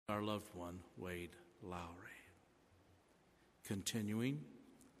our loved one, Wade Lowry. Continuing,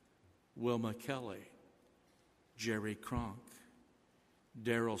 Wilma Kelly, Jerry Kronk,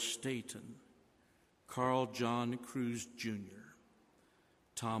 Darrell Staten, Carl John Cruz Jr.,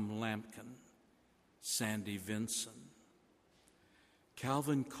 Tom Lampkin, Sandy Vinson,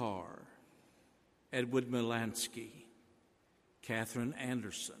 Calvin Carr, Edward Melansky, Catherine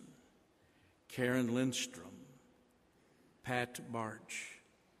Anderson, Karen Lindstrom, Pat Barch,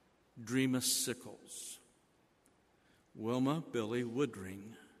 Dreamus Sickles, Wilma Billy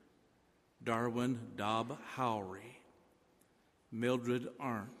Woodring, Darwin Dobb Howry, Mildred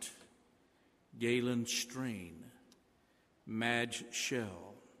Arndt, Galen Strain, Madge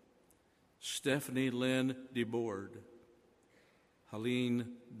Shell, Stephanie Lynn DeBoard,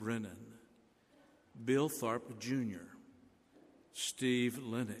 Helene Brennan, Bill Tharp Jr., Steve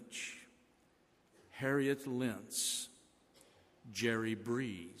Linich, Harriet Lentz, Jerry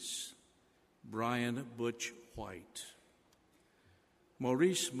Breeze, Brian Butch White,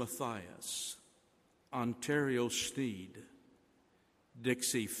 Maurice Matthias, Ontario Sneed,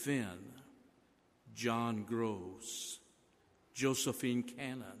 Dixie Finn, John Groves, Josephine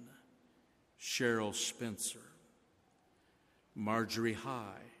Cannon, Cheryl Spencer, Marjorie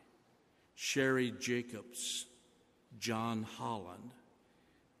High, Sherry Jacobs, John Holland,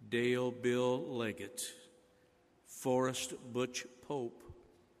 Dale Bill Leggett, Forrest Butch Pope,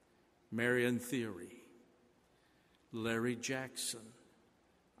 Marion Theory, Larry Jackson,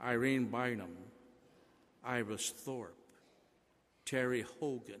 Irene Bynum, Iris Thorpe, Terry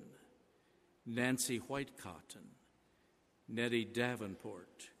Hogan, Nancy Whitecotton, Nettie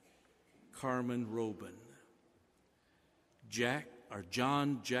Davenport, Carmen Robin,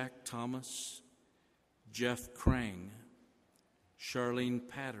 John Jack Thomas, Jeff Krang, Charlene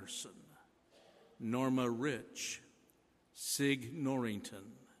Patterson, Norma Rich, Sig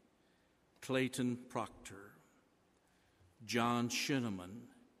Norrington, Clayton Proctor, John Shinneman,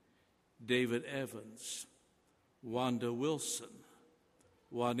 David Evans, Wanda Wilson,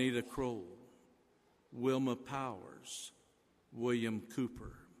 Juanita Kroll, Wilma Powers, William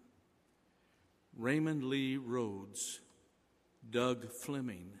Cooper, Raymond Lee Rhodes, Doug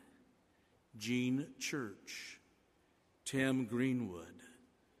Fleming, Gene Church, Tim Greenwood,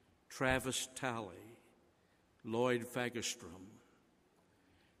 Travis Talley, Lloyd Fagerstrom,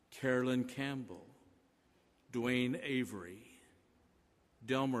 Carolyn Campbell, Dwayne Avery,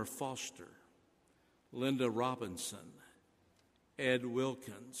 Delmer Foster, Linda Robinson, Ed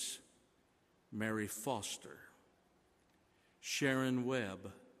Wilkins, Mary Foster, Sharon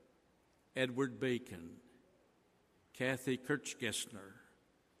Webb, Edward Bacon, Kathy Kirchgessner,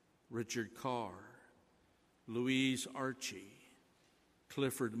 Richard Carr, Louise Archie,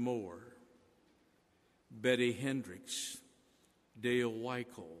 Clifford Moore, Betty Hendricks, Dale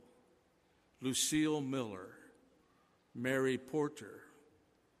Weichel, Lucille Miller, Mary Porter,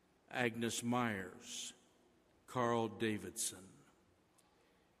 Agnes Myers, Carl Davidson,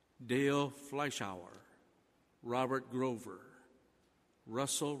 Dale Fleischauer, Robert Grover,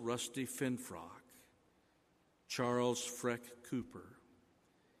 Russell Rusty Finfrock, Charles Freck Cooper,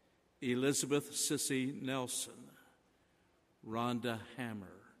 Elizabeth Sissy Nelson, Rhonda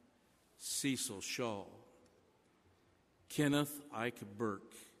Hammer, Cecil Shaw, Kenneth Ike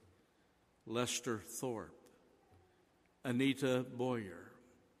Burke, Lester Thorpe, Anita Boyer,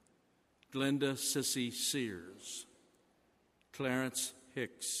 Glenda Sissy Sears, Clarence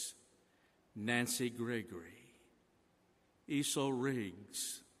Hicks, Nancy Gregory, Esau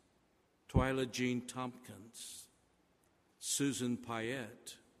Riggs, Twyla Jean Tompkins, Susan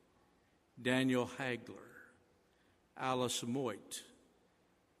Payette, Daniel Hagler, Alice Moit,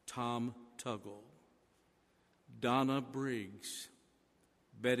 Tom Tuggle, Donna Briggs,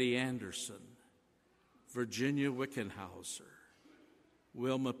 Betty Anderson, Virginia Wickenhauser,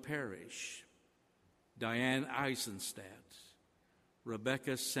 Wilma Parrish, Diane Eisenstadt,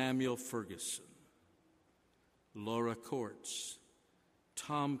 Rebecca Samuel Ferguson, Laura Courts,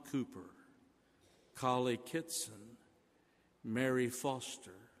 Tom Cooper, Collie Kitson, Mary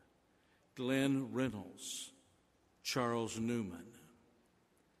Foster, Glenn Reynolds, Charles Newman,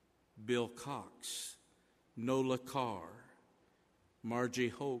 Bill Cox, Nola Carr, Margie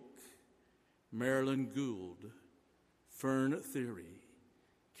Hoke, Marilyn Gould, Fern Theory,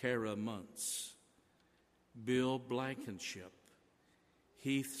 Kara Muntz, Bill Blankenship,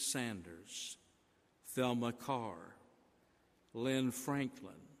 Heath Sanders, Thelma Carr, Lynn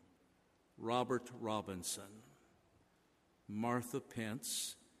Franklin, Robert Robinson, Martha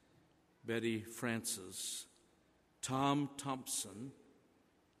Pence, Betty Francis, Tom Thompson,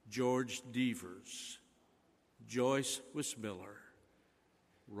 George Devers, Joyce Wismiller,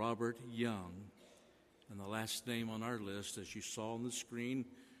 Robert Young. And the last name on our list, as you saw on the screen,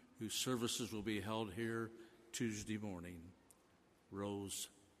 whose services will be held here Tuesday morning, Rose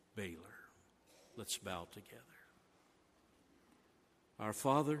Baylor. Let's bow together. Our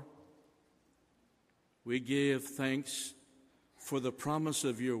Father, we give thanks for the promise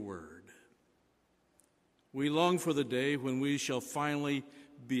of your word. We long for the day when we shall finally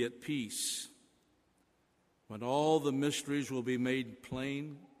be at peace, when all the mysteries will be made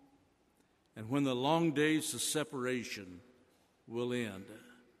plain, and when the long days of separation will end.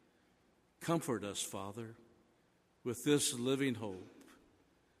 Comfort us, Father, with this living hope.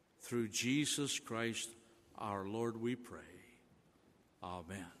 Through Jesus Christ, our Lord, we pray.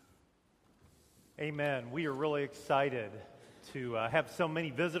 Amen. Amen. We are really excited to have so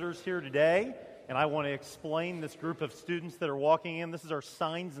many visitors here today, and I want to explain this group of students that are walking in. This is our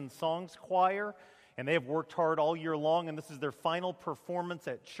Signs and Songs choir, and they have worked hard all year long, and this is their final performance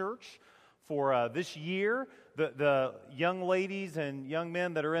at church for this year. The young ladies and young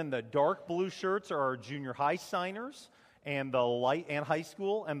men that are in the dark blue shirts are our junior high signers, and high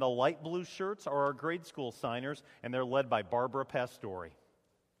school, and the light blue shirts are our grade school signers, and they're led by Barbara Pastore.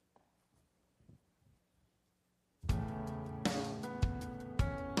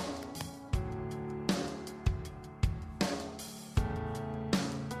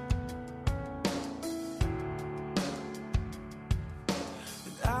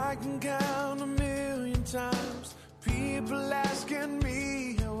 I can count 1,000,000 times people asking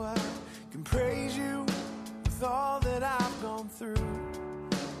me how I can praise you with all that I've gone through.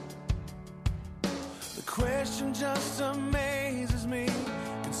 The question just amazes me.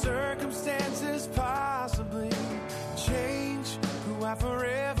 Can circumstances possibly change who I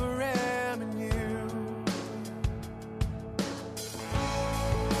forever am in you?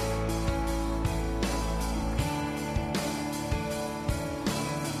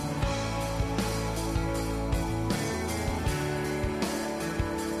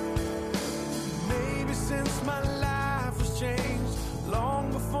 Since my life was changed,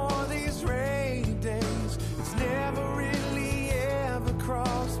 long before these rainy days, it's never really ever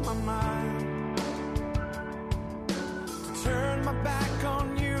crossed my mind to turn my back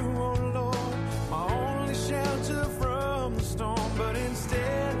on you, oh Lord, my only shelter from the storm. But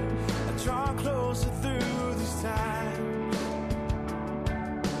instead, I draw closer through these times.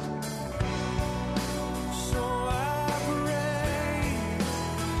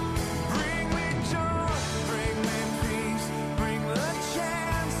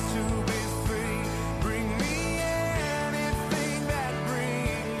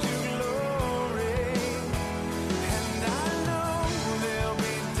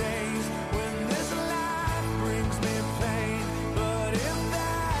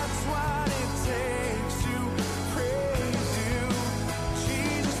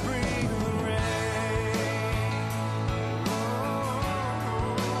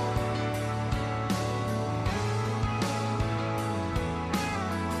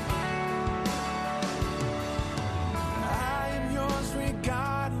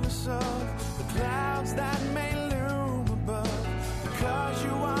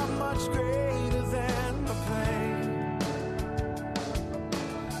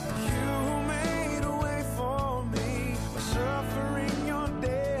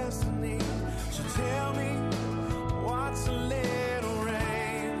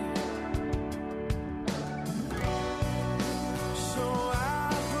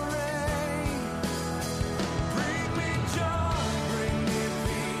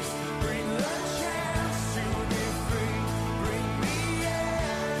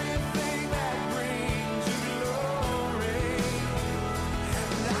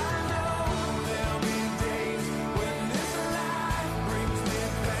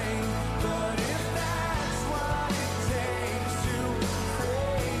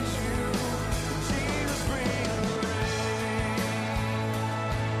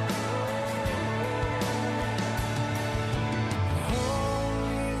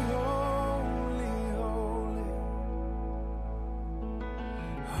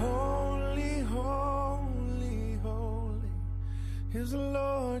 Is the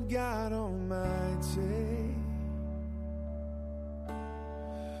Lord God Almighty.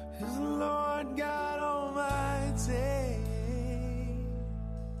 Is the Lord God Almighty.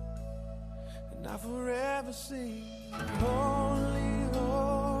 And I forever sing, holy,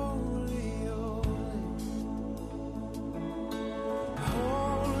 holy, holy.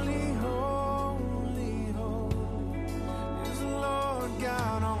 Holy, holy, holy. Is the Lord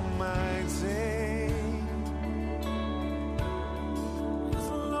God Almighty.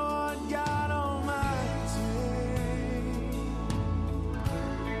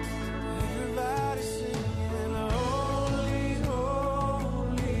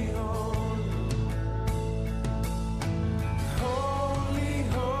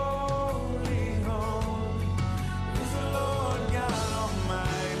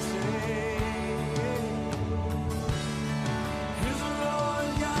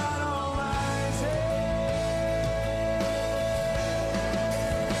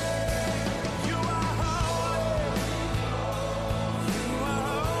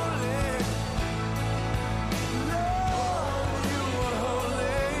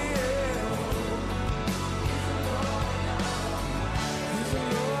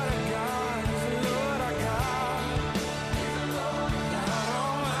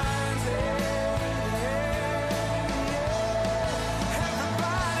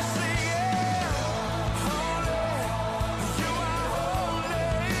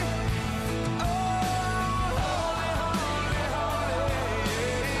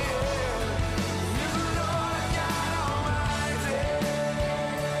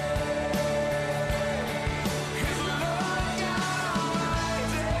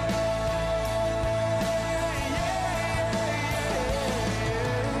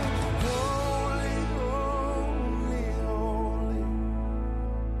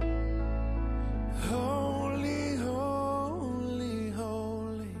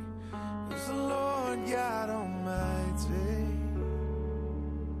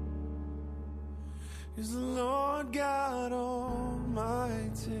 is the Lord God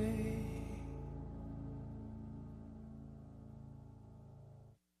Almighty.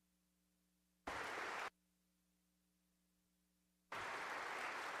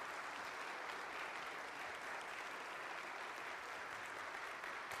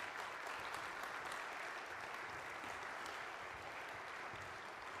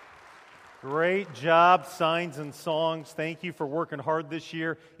 Great job, Signs and Songs. Thank you for working hard this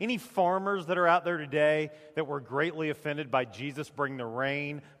year. Any farmers that are out there today that were greatly offended by Jesus Bring the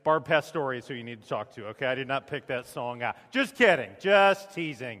Rain? Barb Pastore is who you need to talk to, okay? I did not pick that song out. Just kidding. Just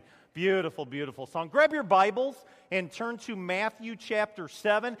teasing. Beautiful, beautiful song. Grab your Bibles and turn to Matthew chapter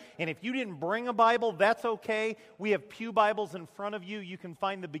 7. And if you didn't bring a Bible, that's okay. We have pew Bibles in front of you. You can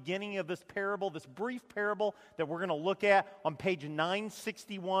find the beginning of this parable, this brief parable that we're going to look at on page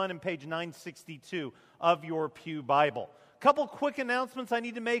 961 and page 962 of your pew Bible. Couple quick announcements I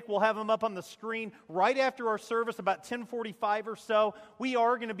need to make. We'll have them up on the screen right after our service, about 10:45 or so. We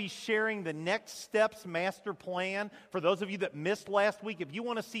are going to be sharing the Next Steps Master Plan. For those of you that missed last week, if you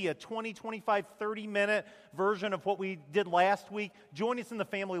want to see a 20, 25, 30-minute version of what we did last week, join us in the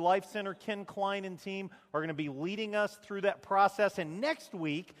Family Life Center. Ken Klein and team are going to be leading us through that process. And next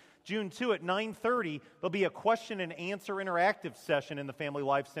week, June 2 at 9:30, there'll be a question and answer interactive session in the Family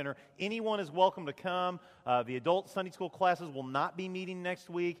Life Center. Anyone is welcome to come. The adult Sunday school classes will not be meeting next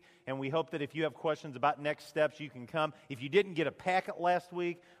week, and we hope that if you have questions about next steps, you can come. If you didn't get a packet last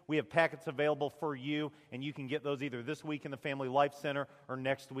week, we have packets available for you, and you can get those either this week in the Family Life Center or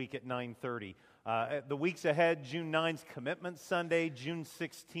next week at 9:30. The weeks ahead, June 9's Commitment Sunday, June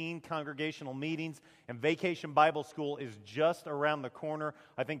 16 congregational meetings, and Vacation Bible School is just around the corner.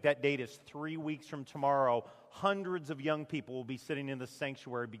 I think that date is 3 weeks from tomorrow. Hundreds of young people will be sitting in the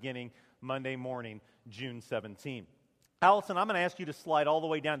sanctuary beginning Monday morning, June 17. Allison, I'm going to ask you to slide all the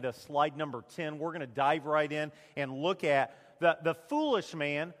way down to slide number 10. We're going to dive right in and look at the foolish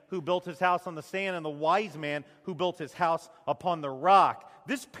man who built his house on the sand and the wise man who built his house upon the rock.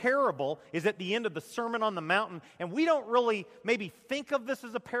 This parable is at the end of the Sermon on the Mountain, and we don't really maybe think of this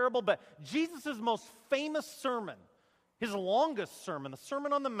as a parable, but Jesus' most famous sermon, his longest sermon, the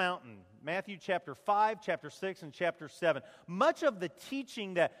Sermon on the Mountain, Matthew chapter 5, chapter 6, and chapter 7. Much of the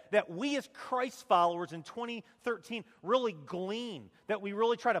teaching that we as Christ followers in 2013 really glean, that we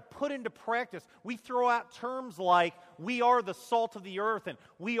really try to put into practice. We throw out terms like, we are the salt of the earth, and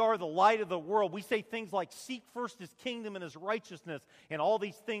we are the light of the world. We say things like, seek first His kingdom and His righteousness, and all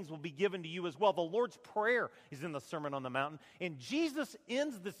these things will be given to you as well. The Lord's Prayer is in the Sermon on the Mountain, and Jesus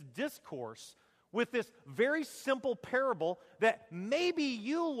ends this discourse with this very simple parable that maybe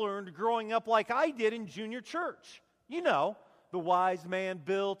you learned growing up like I did in junior church. You know, the wise man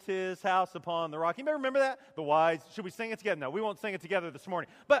built his house upon the rock. You may remember that? Should we sing it together? No, we won't sing it together this morning.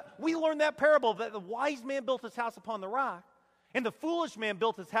 But we learned that parable that the wise man built his house upon the rock, and the foolish man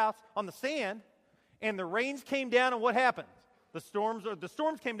built his house on the sand, and the rains came down, and what happened? The storms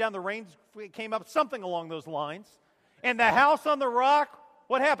came down, the rains came up, something along those lines. And the house on the rock,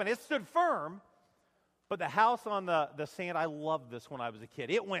 what happened? It stood firm. But the house on the sand, I loved this when I was a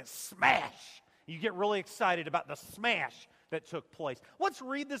kid. It went smash. You get really excited about the smash that took place. Let's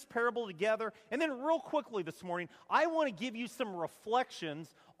read this parable together. And then real quickly this morning, I want to give you some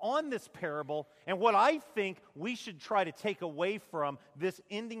reflections on this parable and what I think we should try to take away from this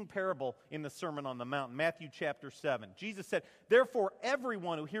ending parable in the Sermon on the Mount. Matthew chapter 7. Jesus said, "Therefore,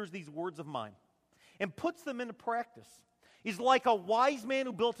 everyone who hears these words of mine and puts them into practice is like a wise man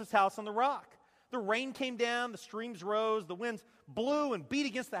who built his house on the rock. The rain came down, the streams rose, the winds blew and beat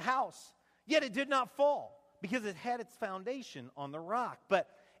against the house. Yet it did not fall, because it had its foundation on the rock. But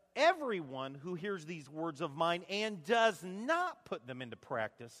everyone who hears these words of mine and does not put them into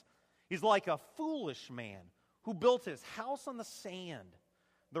practice is like a foolish man who built his house on the sand.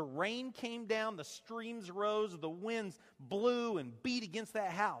 The rain came down, the streams rose, the winds blew and beat against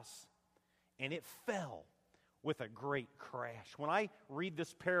that house, and it fell with a great crash." When I read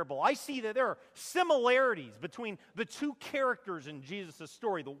this parable, I see that there are similarities between the two characters in Jesus'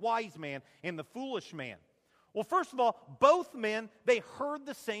 story, the wise man and the foolish man. Well, first of all, both men, they heard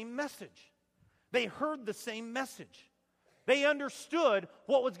the same message. They heard the same message. They understood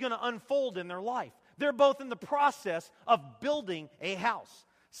what was going to unfold in their life. They're both in the process of building a house.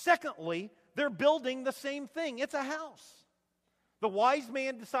 Secondly, they're building the same thing. It's a house. The wise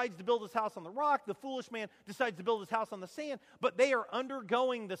man decides to build his house on the rock. The foolish man decides to build his house on the sand. But they are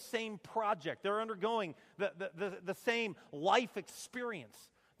undergoing the same project. They're undergoing the same life experience.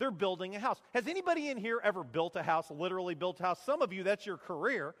 They're building a house. Has anybody in here ever built a house, literally built a house? Some of you, that's your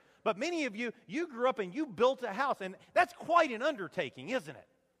career. But many of you, you grew up and you built a house. And that's quite an undertaking, isn't it?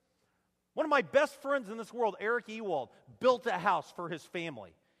 One of my best friends in this world, Eric Ewald, built a house for his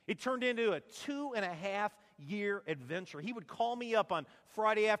family. It turned into a 2.5-year adventure. He would call me up on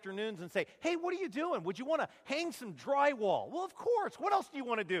Friday afternoons and say, hey, what are you doing? Would you want to hang some drywall? Well, of course. What else do you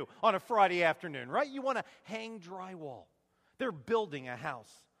want to do on a Friday afternoon, right? You want to hang drywall. They're building a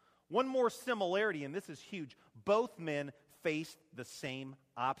house. One more similarity, and this is huge. Both men faced the same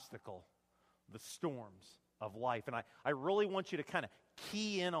obstacle, the storms of life. And I really want you to kind of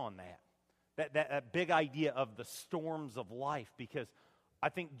key in on that big idea of the storms of life, because I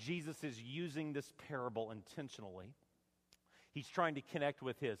think Jesus is using this parable intentionally. He's trying to connect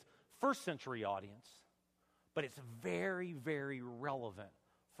with his first century audience, but it's very, very relevant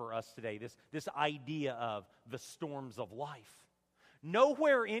for us today, this idea of the storms of life.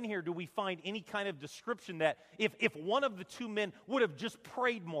 Nowhere in here do we find any kind of description that if one of the two men would have just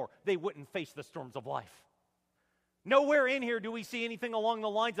prayed more, they wouldn't face the storms of life. Nowhere in here do we see anything along the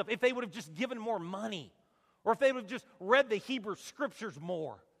lines of if they would have just given more money, or if they would have just read the Hebrew Scriptures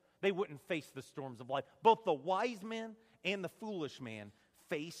more, they wouldn't face the storms of life. Both the wise man and the foolish man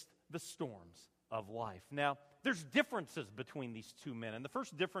faced the storms of life. Now, there's differences between these two men, and the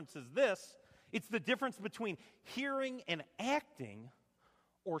first difference is this. It's the difference between hearing and acting,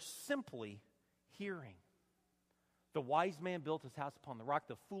 or simply hearing. The wise man built his house upon the rock.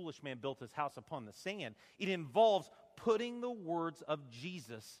 The foolish man built his house upon the sand. It involves putting the words of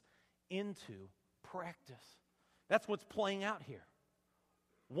Jesus into practice. That's what's playing out here.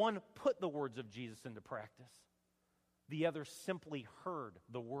 One put the words of Jesus into practice. The other simply heard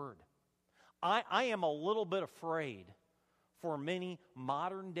the word. I am a little bit afraid for many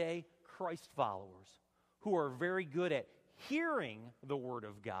modern-day Christ followers who are very good at hearing the Word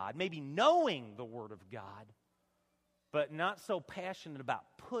of God, maybe knowing the Word of God, but not so passionate about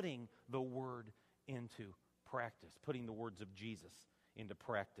putting the Word into practice, putting the words of Jesus into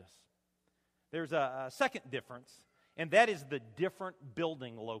practice. There's a second difference, and that is the different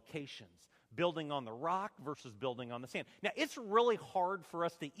building locations. Building on the rock versus building on the sand. Now, it's really hard for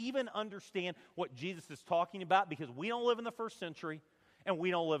us to even understand what Jesus is talking about because we don't live in the first century and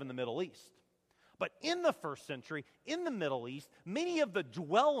we don't live in the Middle East. But in the first century, in the Middle East, many of the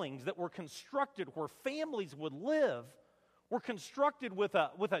dwellings that were constructed where families would live were constructed with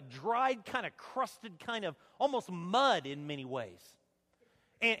a dried, kind of crusted, kind of almost mud in many ways.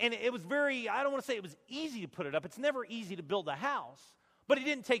 And it was very, I don't want to say it was easy to put it up. It's never easy to build a house. But it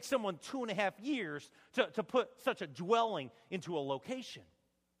didn't take someone 2.5 years to put such a dwelling into a location.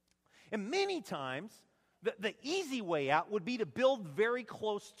 And many times, the easy way out would be to build very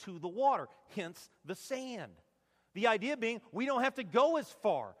close to the water, hence the sand. The idea being, we don't have to go as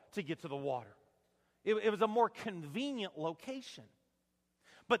far to get to the water. It was a more convenient location.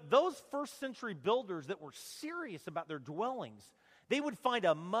 But those first century builders that were serious about their dwellings, they would find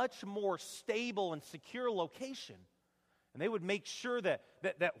a much more stable and secure location. And they would make sure that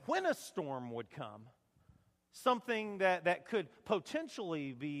when a storm would come, something that could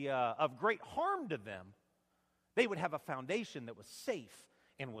potentially be of great harm to them, they would have a foundation that was safe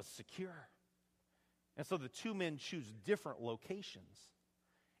and was secure. And so the two men choose different locations.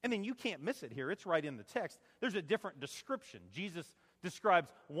 And then you can't miss it here. It's right in the text. There's a different description. Jesus describes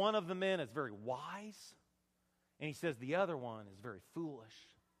one of the men as very wise, and he says the other one is very foolish.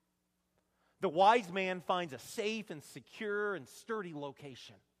 The wise man finds a safe and secure and sturdy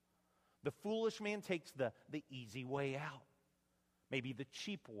location. The foolish man takes the easy way out. Maybe the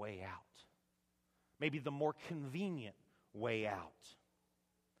cheap way out. Maybe the more convenient way out.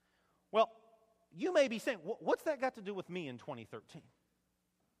 Well, you may be saying, what's that got to do with me in 2013?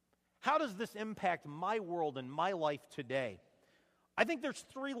 How does this impact my world and my life today? I think there's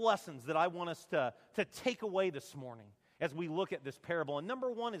 3 lessons that I want us to take away this morning as we look at this parable. And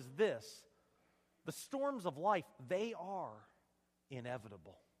number 1 is this. The storms of life, they are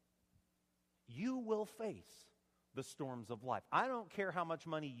inevitable. You will face the storms of life. I don't care how much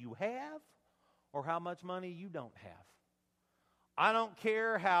money you have or how much money you don't have. I don't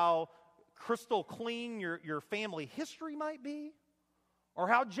care how crystal clean your family history might be or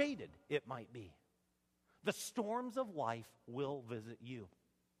how jaded it might be. The storms of life will visit you.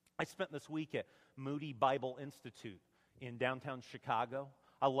 I spent this week at Moody Bible Institute in downtown Chicago.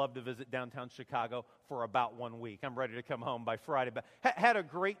 I love to visit downtown Chicago for about 1 week. I'm ready to come home by Friday. But had a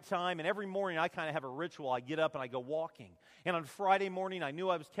great time, and every morning I kind of have a ritual. I get up and I go walking. And on Friday morning, I knew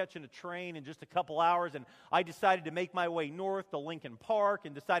I was catching a train in just a couple hours, and I decided to make my way north to Lincoln Park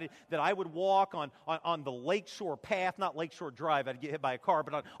and decided that I would walk on the Lakeshore path, not Lakeshore Drive, I'd get hit by a car,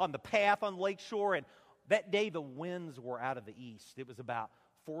 but on the path on Lakeshore. And that day, the winds were out of the east. It was about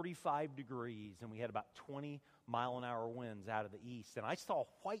 45 degrees, and we had about 20 mile-an-hour winds out of the east, and I saw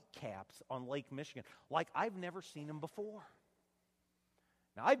whitecaps on Lake Michigan like I've never seen them before.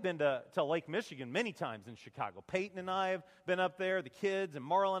 Now, I've been to Lake Michigan many times in Chicago. Peyton and I have been up there. The kids and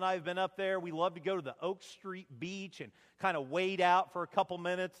Marla and I have been up there. We love to go to the Oak Street Beach and kind of wade out for a couple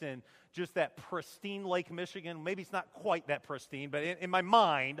minutes in just that pristine Lake Michigan. Maybe it's not quite that pristine, but in my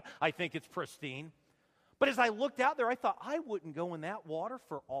mind, I think it's pristine. But as I looked out there, I thought, I wouldn't go in that water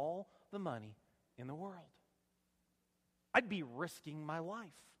for all the money in the world. I'd be risking my life.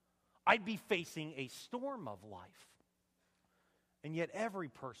 I'd be facing a storm of life. And yet every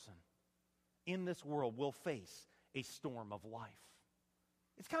person in this world will face a storm of life.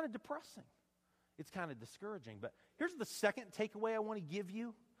 It's kind of depressing. It's kind of discouraging. But here's the second takeaway I want to give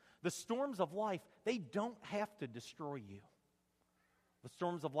you. The storms of life, they don't have to destroy you. The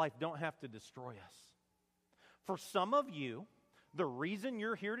storms of life don't have to destroy us. For some of you, the reason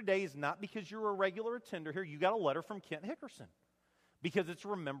you're here today is not because you're a regular attender here. You got a letter from Kent Hickerson. Because it's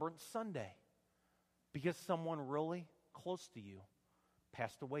Remembrance Sunday. Because someone really close to you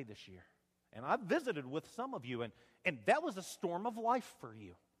passed away this year. And I've visited with some of you, and that was a storm of life for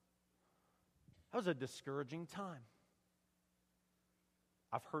you. That was a discouraging time.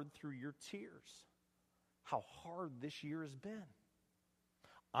 I've heard through your tears how hard this year has been.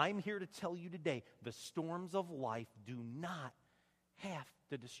 I'm here to tell you today, the storms of life do not have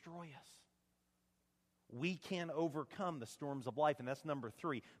to destroy us. We can overcome the storms of life, and that's number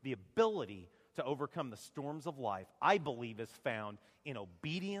 3. The ability to overcome the storms of life, I believe, is found in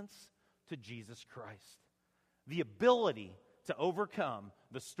obedience to Jesus Christ. The ability to overcome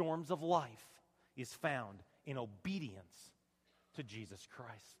the storms of life is found in obedience to Jesus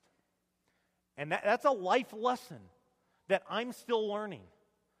Christ. And that's a life lesson that I'm still learning.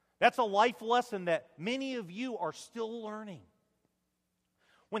 That's a life lesson that many of you are still learning.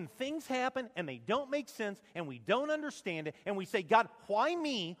 When things happen and they don't make sense and we don't understand it and we say, God, why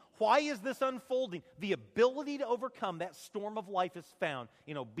me? Why is this unfolding? The ability to overcome that storm of life is found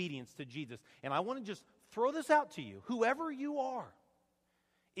in obedience to Jesus. And I want to just throw this out to you, whoever you are.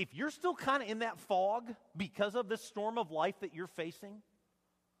 If you're still kind of in that fog because of this storm of life that you're facing,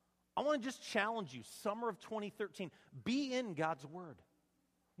 I want to just challenge you, summer of 2013, be in God's Word.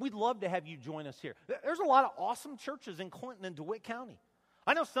 We'd love to have you join us here. There's a lot of awesome churches in Clinton and DeWitt County.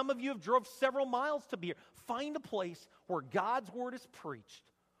 I know some of you have drove several miles to be here. Find a place where God's Word is preached,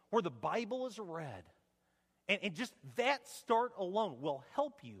 where the Bible is read. And just that start alone will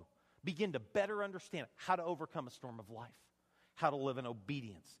help you begin to better understand how to overcome a storm of life, how to live in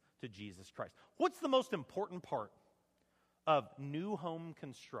obedience to Jesus Christ. What's the most important part of new home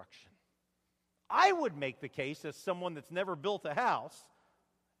construction? I would make the case, as someone that's never built a house,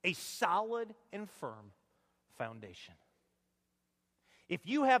 a solid and firm foundation. If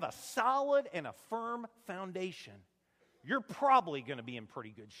you have a solid and a firm foundation, you're probably going to be in pretty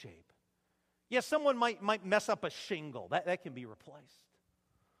good shape. Yes, someone might mess up a shingle. That can be replaced.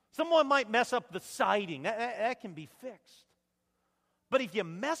 Someone might mess up the siding. That can be fixed. But if you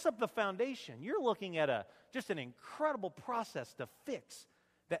mess up the foundation, you're looking at just an incredible process to fix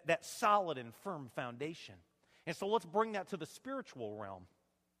that solid and firm foundation. And so let's bring that to the spiritual realm.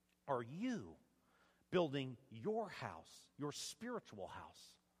 Are you building your house, your spiritual house,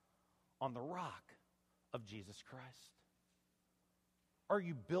 on the rock of Jesus Christ? Are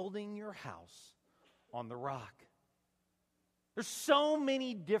you building your house on the rock? There's so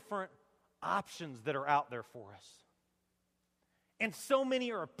many different options that are out there for us. And so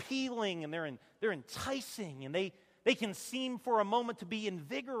many are appealing and they're enticing and they can seem for a moment to be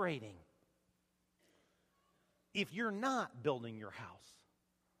invigorating. If you're not building your house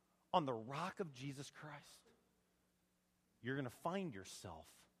on the rock of Jesus Christ, you're going to find yourself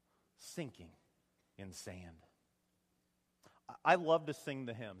sinking in sand. I love to sing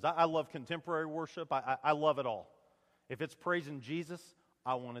the hymns. I love contemporary worship. I love it all. If it's praising Jesus,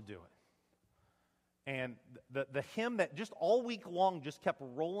 I want to do it. And the hymn that just all week long just kept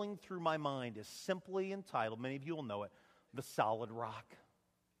rolling through my mind is simply entitled, many of you will know it, The Solid Rock.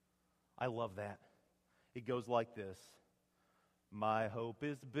 I love that. It goes like this. My hope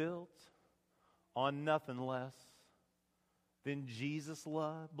is built on nothing less than Jesus'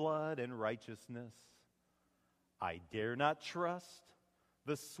 blood and righteousness. I dare not trust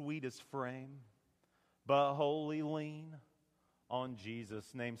the sweetest frame, but wholly lean on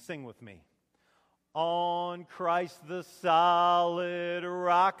Jesus' name. Sing with me. On Christ the solid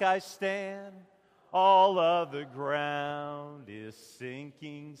rock I stand, all other ground is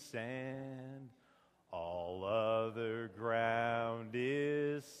sinking sand. All other ground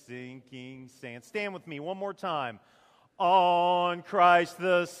is sinking sand. Stand with me one more time. On Christ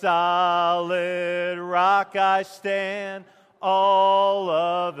the solid rock I stand. All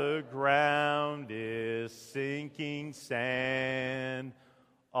other ground is sinking sand.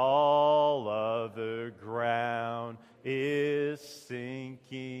 All other ground is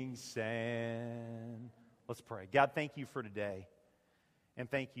sinking sand. Let's pray. God, thank you for today. And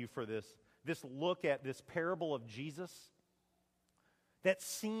thank you for this look at this parable of Jesus that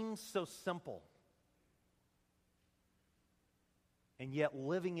seems so simple. And yet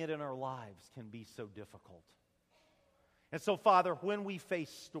living it in our lives can be so difficult. And so, Father, when we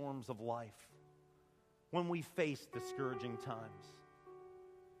face storms of life, when we face discouraging times,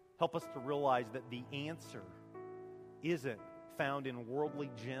 help us to realize that the answer isn't found in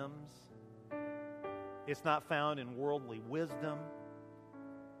worldly gems. It's not found in worldly wisdom.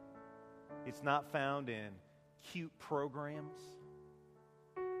 It's not found in cute programs.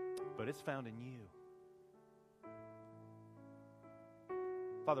 But it's found in you.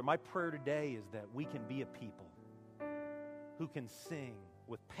 Father, my prayer today is that we can be a people who can sing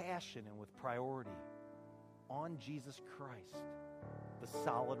with passion and with priority on Jesus Christ, the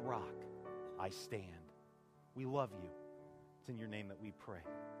solid rock I stand. We love you. It's in your name that we pray.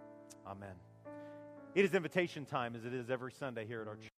 Amen. It is invitation time, as it is every Sunday here at our church.